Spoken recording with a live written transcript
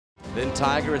Then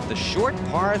Tiger at the short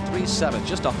par 3-7,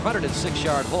 just a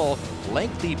 106-yard hole.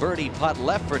 Lengthy birdie putt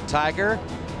left for Tiger,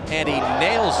 and he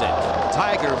nails it.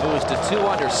 Tiger moves to 2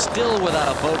 under, still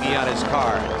without a bogey on his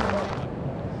card.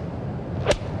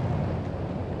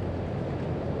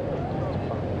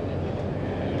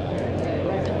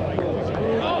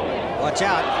 Watch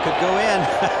out, could go in.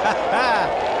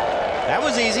 That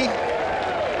was easy.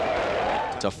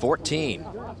 To 14.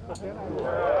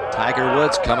 Tiger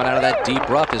Woods coming out of that deep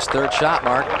rough, his third shot,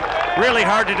 Mark. Really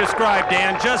hard to describe,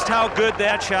 Dan, just how good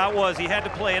that shot was. He had to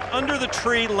play it under the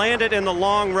tree, land it in the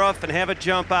long rough, and have it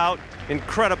jump out.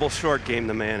 Incredible short game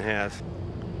the man has.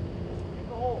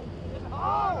 Oh,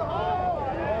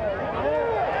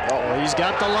 he's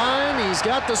got the line, he's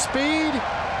got the speed,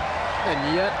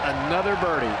 and yet another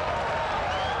birdie.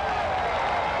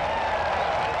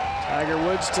 Tiger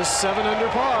Woods to 7 under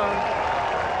par.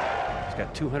 He's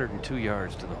got 202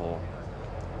 yards to the hole.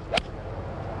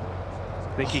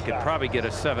 I think he could probably get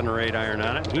a 7 or 8 iron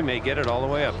on it. He may get it all the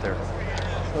way up there.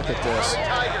 Look at this.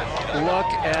 Look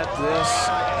at this.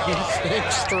 You think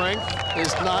strength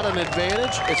is not an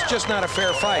advantage? It's just not a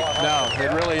fair fight. No,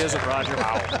 it really isn't, Roger.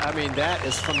 I mean, that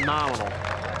is phenomenal.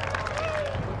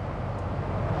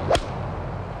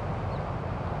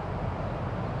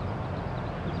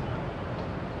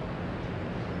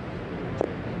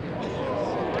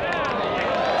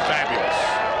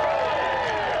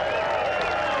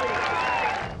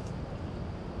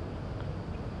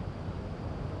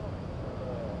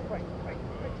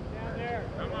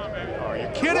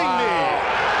 Kidding me?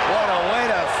 What a way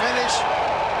to finish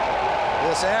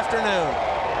this afternoon.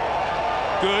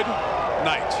 Good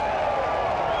night.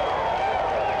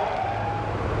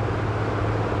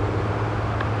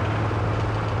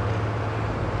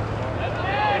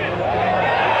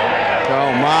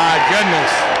 Oh my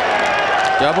goodness.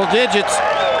 Double digits.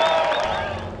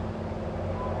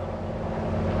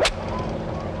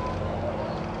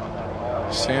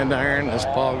 Sand iron, this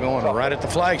ball going right at the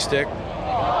flagstick.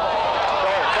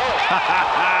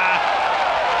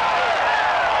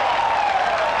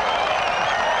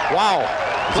 Wow.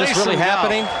 Is this really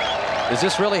happening? Is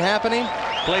this really happening?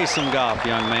 Play some golf,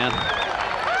 young man.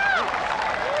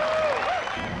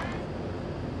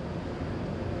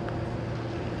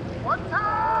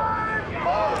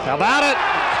 How about it?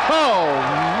 Oh,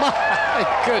 my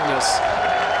goodness.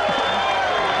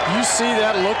 You see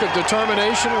that look of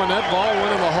determination when that ball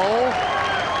went in the hole?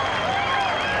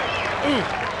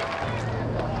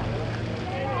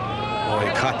 Boy,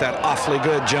 he caught that awfully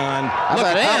good, John. Look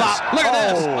at this. Look at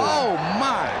this. Oh,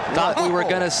 my. Thought we were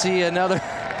going to see another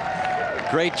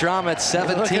great drama at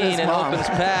 17 and opens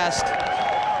past.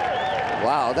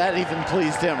 Wow, that even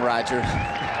pleased him, Roger.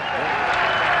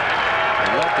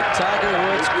 Let the Tiger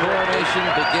Woods coronation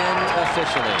begin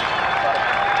officially.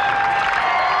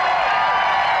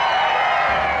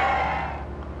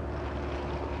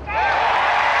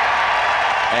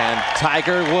 And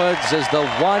Tiger Woods is the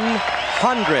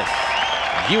 100th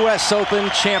U.S. Open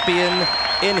champion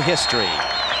in history.